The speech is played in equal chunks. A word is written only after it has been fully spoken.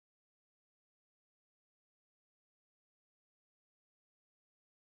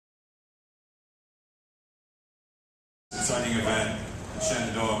exciting event in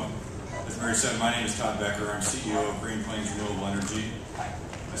Shenandoah. As Mary said, my name is Todd Becker. I'm CEO of Green Plains Renewable Energy.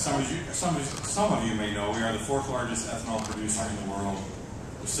 As some of you may know, we are the fourth largest ethanol producer in the world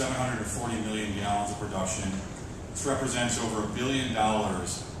with 740 million gallons of production. This represents over $1 billion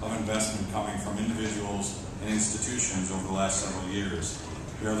of investment coming from individuals and institutions over the last several years.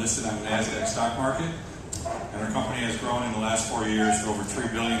 We are listed on the NASDAQ stock market, and our company has grown in the last 4 years to over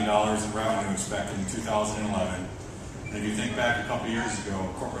 $3 billion in revenue expected in 2011. And if you think back a couple years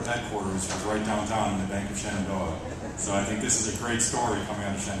ago, corporate headquarters was right downtown in the Bank of Shenandoah. So I think this is a great story coming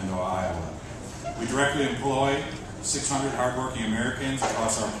out of Shenandoah, Iowa. We directly employ 600 hardworking Americans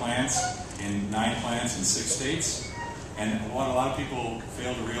across our plants, in 9 plants in 6 states. And what a lot of people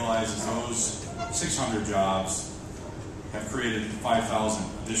fail to realize is those 600 jobs have created 5,000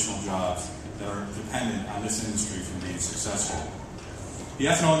 additional jobs that are dependent on this industry from being successful. The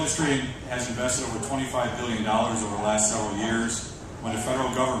ethanol industry has invested over $25 billion over the last several years when the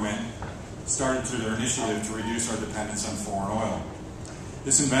federal government started through their initiative to reduce our dependence on foreign oil.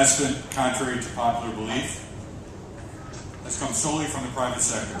 This investment, contrary to popular belief, has come solely from the private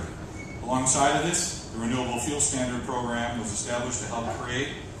sector. Alongside of this, the Renewable Fuel Standard Program was established to help create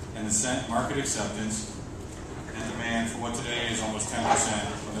and incent market acceptance and demand for what today is almost 10%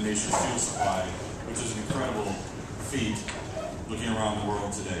 of the nation's fuel supply, which is an incredible feat looking around the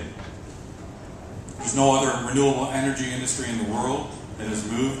world today. There's no other renewable energy industry in the world that has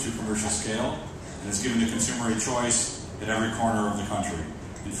moved to commercial scale and has given the consumer a choice at every corner of the country.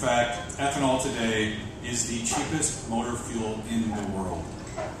 In fact, ethanol today is the cheapest motor fuel in the world.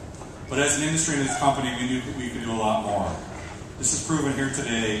 But as an industry and as a company, we knew that we could do a lot more. This is proven here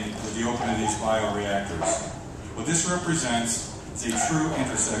today with the opening of these bioreactors. What this represents is a true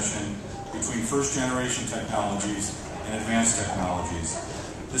intersection between first-generation technologies and advanced technologies.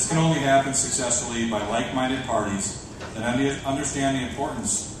 This can only happen successfully by like-minded parties that understand the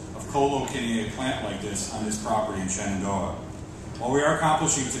importance of co-locating a plant like this on this property in Shenandoah. What we are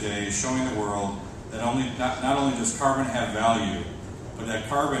accomplishing today is showing the world that not only does carbon have value, but that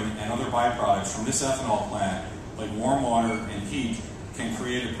carbon and other byproducts from this ethanol plant, like warm water and heat, can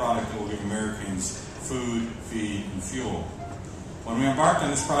create a product that will give Americans food, feed, and fuel. When we embarked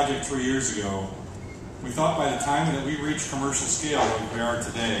on this project 3 years ago, we thought by the time that we reach commercial scale like we are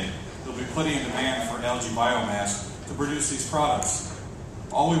today, there'll be plenty of demand for algae biomass to produce these products.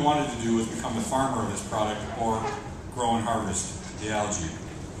 All we wanted to do was become the farmer of this product or grow and harvest the algae.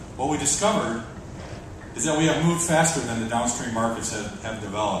 What we discovered is that we have moved faster than the downstream markets have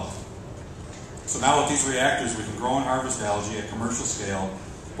developed. So now with these reactors, we can grow and harvest algae at commercial scale,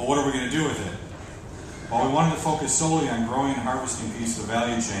 but what are we going to do with it? While we wanted to focus solely on growing and harvesting piece of the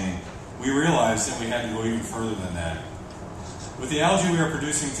value chain, we realized that we had to go even further than that. With the algae we are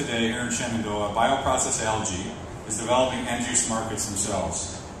producing today here in Shenandoah, bioprocessed algae is developing end-use markets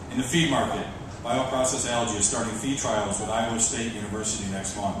themselves. In the feed market, bioprocessed algae is starting feed trials with Iowa State University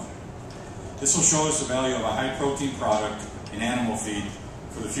next month. This will show us the value of a high-protein product in animal feed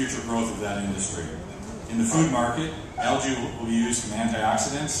for the future growth of that industry. In the food market, algae will be used in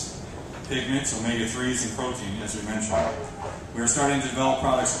antioxidants, pigments, omega-3s, and protein, as we mentioned. We are starting to develop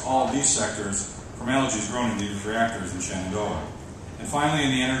products in all of these sectors from algae grown in these reactors in Shenandoah. And finally,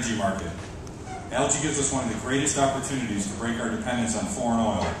 in the energy market, algae gives us one of the greatest opportunities to break our dependence on foreign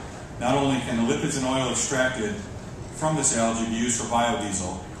oil. Not only can the lipids and oil extracted from this algae be used for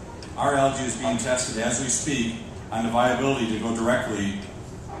biodiesel, our algae is being tested as we speak on the viability to go directly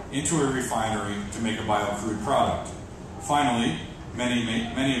into a refinery to make a biocrude product. Finally,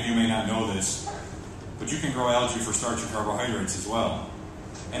 many of you may not know this, but you can grow algae for starch and carbohydrates as well.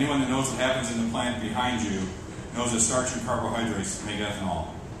 Anyone that knows what happens in the plant behind you knows that starch and carbohydrates make ethanol.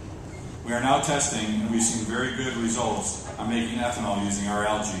 We are now testing, and we've seen very good results on making ethanol using our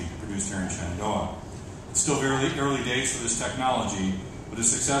algae produced here in Shenandoah. It's still very early days for this technology, but if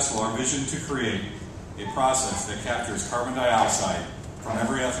successful, our vision to create a process that captures carbon dioxide from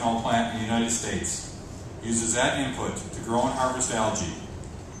every ethanol plant in the United States, uses that input to grow and harvest algae,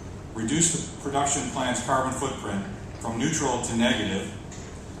 reduce the production plant's carbon footprint from neutral to negative,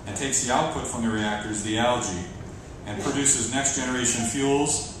 and takes the output from the reactors, the algae, and produces next-generation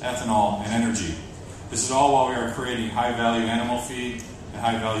fuels, ethanol, and energy. This is all while we are creating high-value animal feed and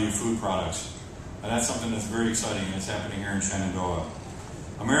high-value food products. And that's something that's very exciting, and it's happening here in Shenandoah.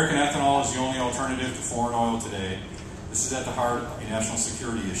 American ethanol is the only alternative to foreign oil today. This is at the heart of a national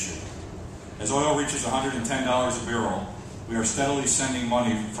security issue. As oil reaches $110 a barrel, we are steadily sending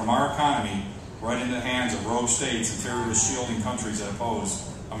money from our economy right into the hands of rogue states and terrorist shielding countries that oppose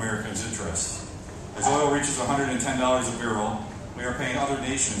Americans' interests. As oil reaches $110 a barrel, we are paying other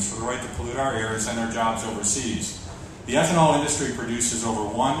nations for the right to pollute our air and send our jobs overseas. The ethanol industry produces over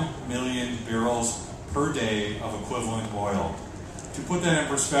 1 million barrels per day of equivalent oil. To put that in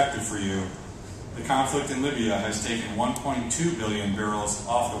perspective for you, the conflict in Libya has taken 1.2 billion barrels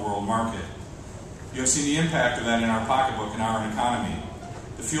off the world market. You have seen the impact of that in our pocketbook and our economy.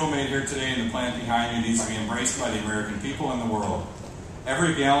 The fuel made here today in the plant behind you needs to be embraced by the American people and the world.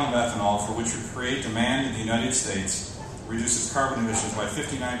 Every gallon of ethanol for which we create demand in the United States reduces carbon emissions by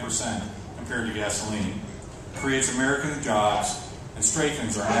 59% compared to gasoline, creates American jobs, and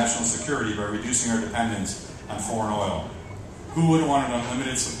strengthens our national security by reducing our dependence on foreign oil. Who wouldn't want an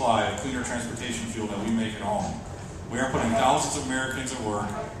unlimited supply of cleaner transportation fuel that we make at home? We are putting thousands of Americans at work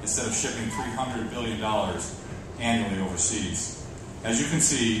instead of shipping $300 billion annually overseas. As you can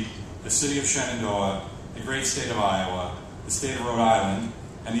see, the city of Shenandoah, the great state of Iowa, the state of Rhode Island,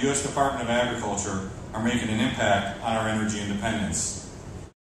 and the U.S. Department of Agriculture are making an impact on our energy independence.